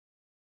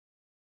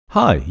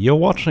Hi, you're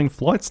watching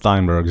Floyd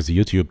Steinberg's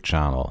YouTube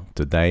channel.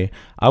 Today,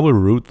 I will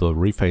route the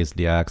Reface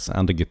DX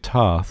and the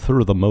guitar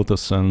through the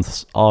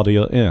Motorsynth's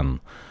audio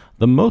in.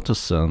 The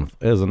Motorsynth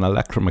is an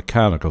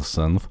electromechanical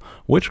synth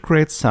which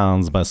creates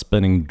sounds by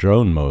spinning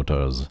drone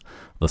motors.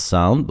 The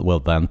sound will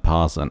then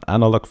pass an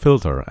analog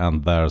filter,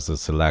 and there's a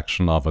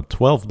selection of a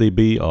 12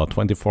 dB or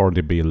 24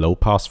 dB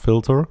low-pass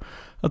filter,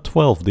 a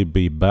 12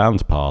 dB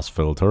band-pass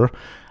filter,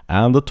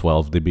 and a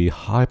 12 dB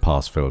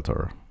high-pass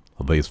filter.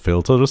 These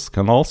filters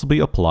can also be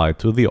applied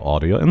to the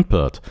audio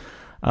input,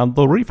 and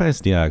the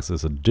Reface DX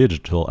is a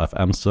digital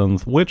FM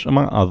synth which,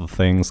 among other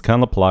things,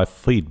 can apply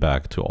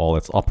feedback to all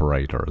its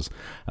operators,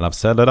 and I've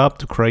set it up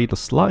to create a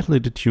slightly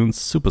detuned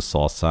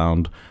supersaw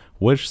sound,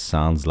 which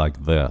sounds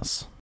like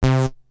this.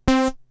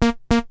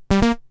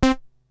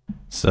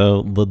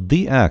 So the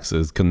DX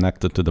is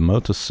connected to the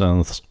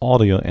Motorsynth's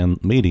audio in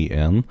MIDI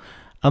in,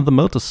 and the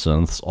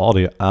Motorsynth's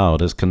audio out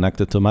is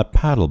connected to my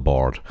pedal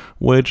board,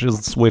 which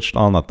is switched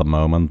on at the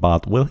moment,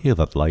 but we'll hear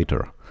that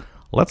later.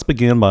 Let's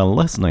begin by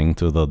listening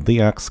to the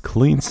DX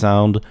clean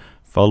sound,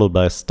 followed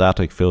by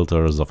static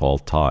filters of all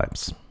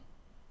types.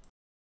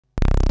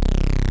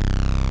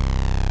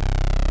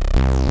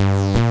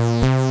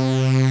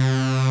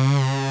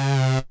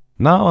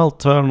 Now I'll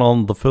turn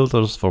on the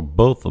filters for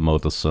both the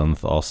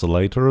Motorsynth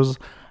oscillators,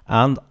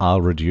 and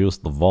I'll reduce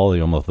the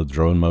volume of the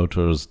drone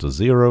motors to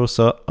 0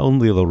 so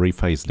only the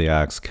Reface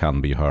DX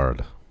can be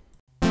heard.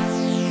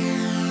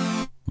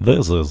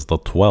 This is the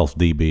 12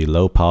 dB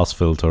low-pass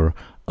filter,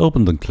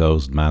 opened and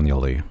closed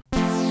manually.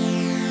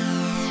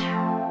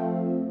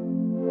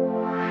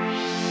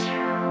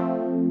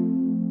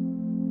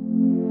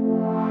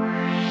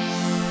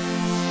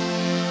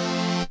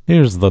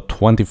 Here's the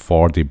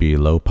 24 dB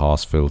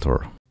low-pass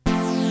filter.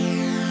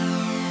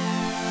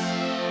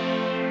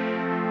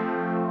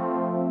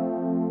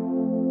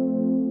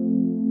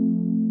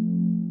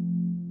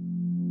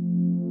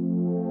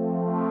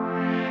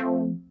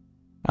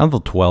 And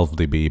the 12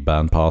 dB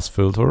bandpass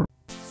filter.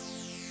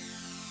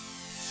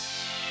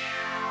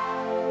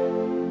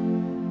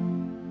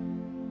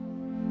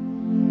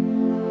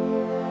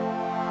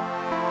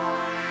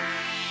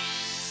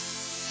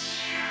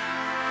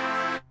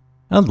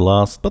 And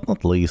last but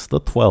not least, the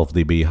 12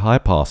 dB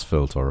high-pass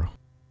filter.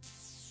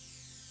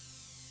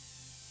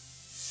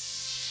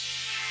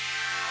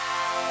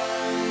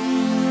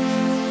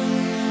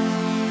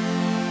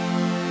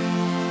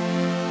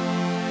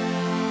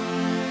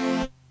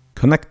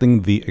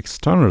 Connecting the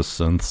external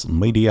synth's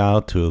MIDI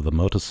out to the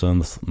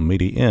Motorsynth's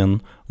MIDI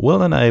in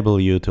will enable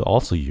you to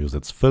also use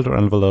its filter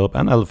envelope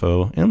and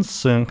LFO in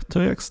sync to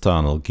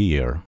external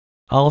gear.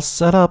 I'll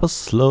set up a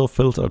slow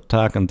filter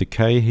attack and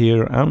decay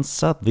here and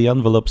set the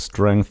envelope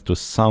strength to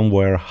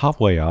somewhere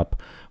halfway up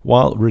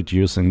while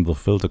reducing the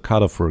filter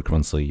cutoff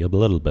frequency a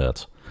little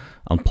bit.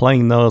 And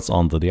playing notes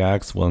on the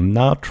DX will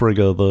now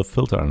trigger the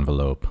filter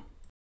envelope.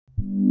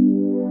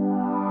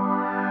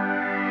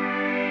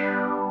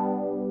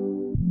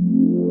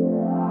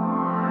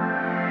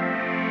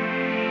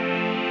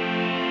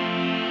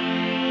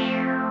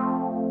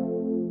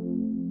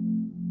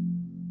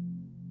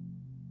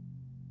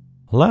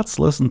 Let's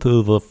listen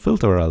to the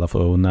filter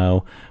LFO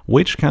now,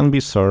 which can be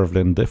served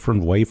in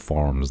different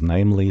waveforms,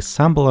 namely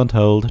sample and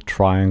hold,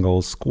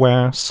 triangle,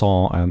 square,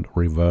 saw and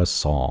reverse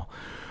saw.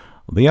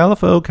 The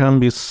LFO can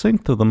be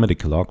synced to the MIDI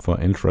clock for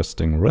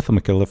interesting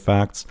rhythmical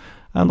effects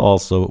and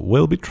also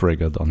will be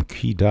triggered on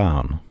key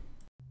down.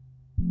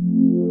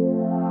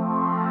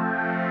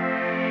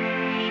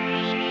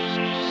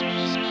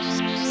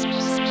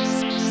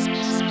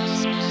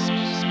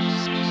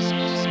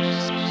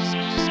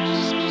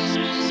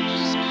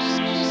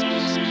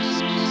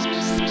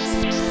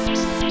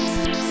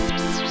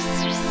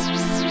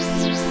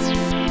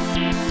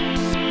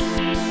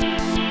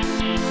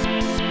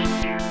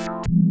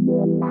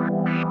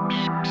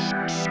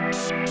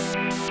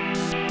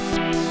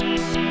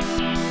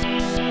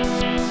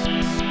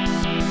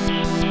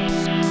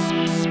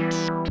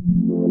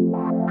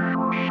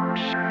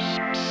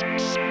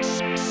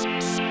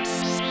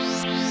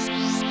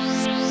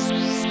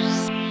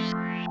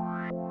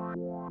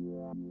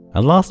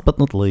 And last but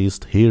not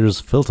least,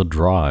 here's filter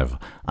drive.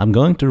 I'm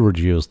going to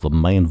reduce the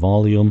main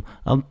volume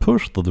and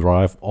push the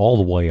drive all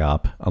the way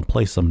up and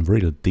play some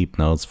really deep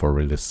notes for a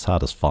really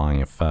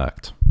satisfying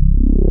effect.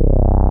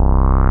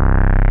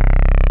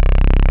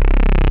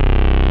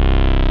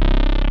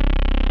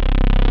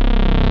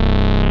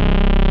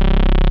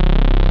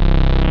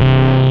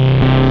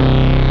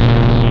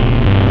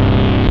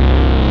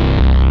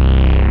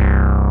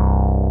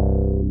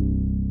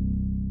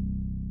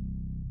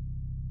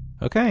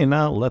 Okay,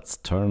 now let's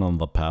turn on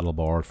the pedal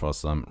board for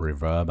some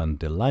reverb and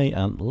delay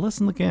and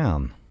listen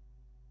again.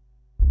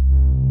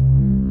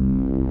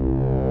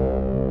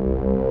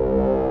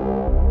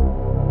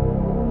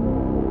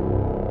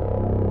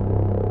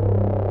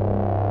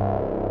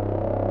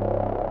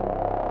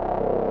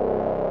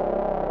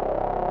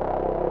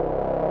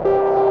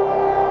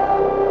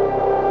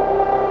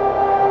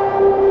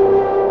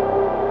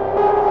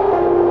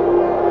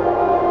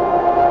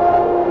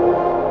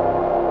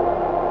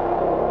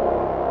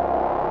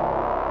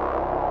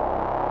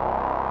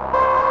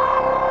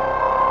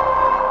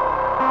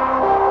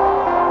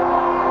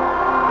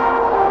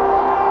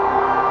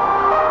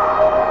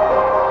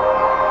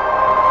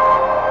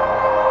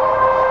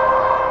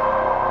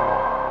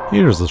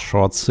 Here's a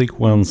short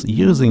sequence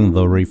using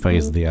the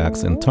Reface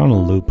DX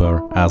internal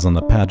looper as an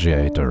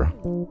arpeggiator.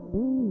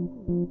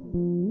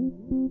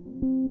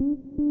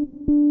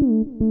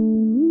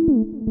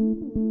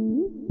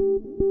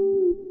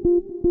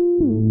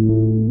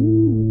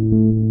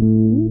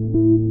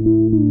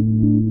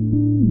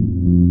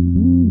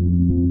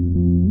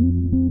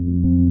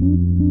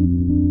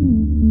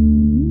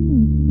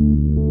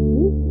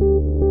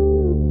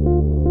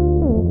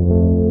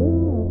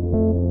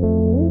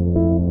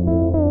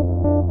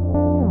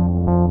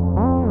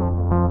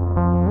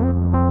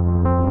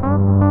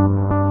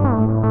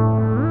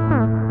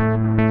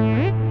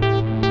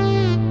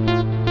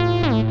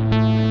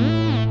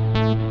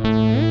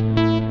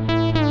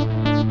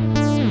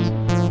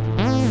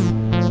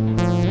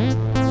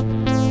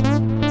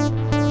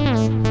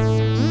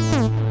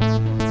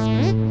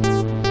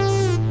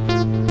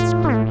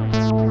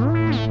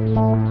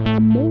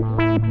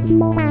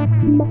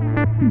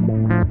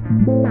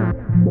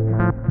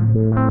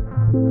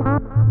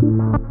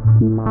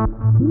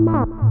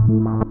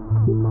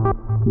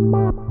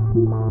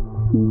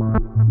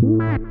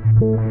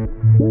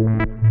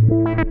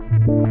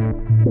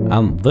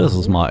 And this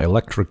is my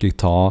electric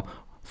guitar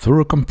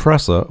through a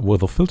compressor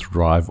with a filter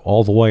drive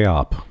all the way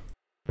up.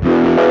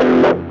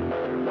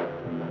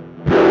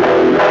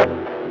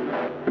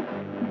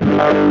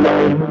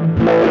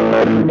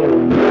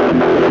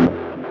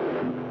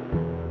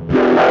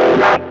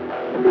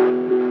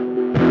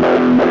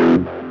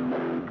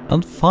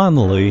 And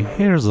finally,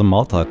 here's a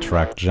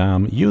multi-track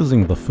jam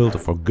using the filter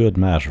for good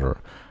measure.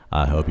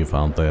 I hope you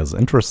found this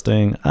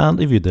interesting, and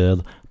if you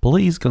did,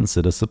 please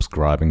consider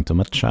subscribing to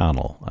my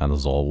channel. And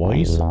as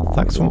always,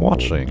 thanks for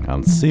watching,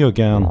 and see you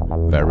again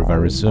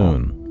very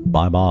soon.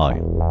 Bye bye.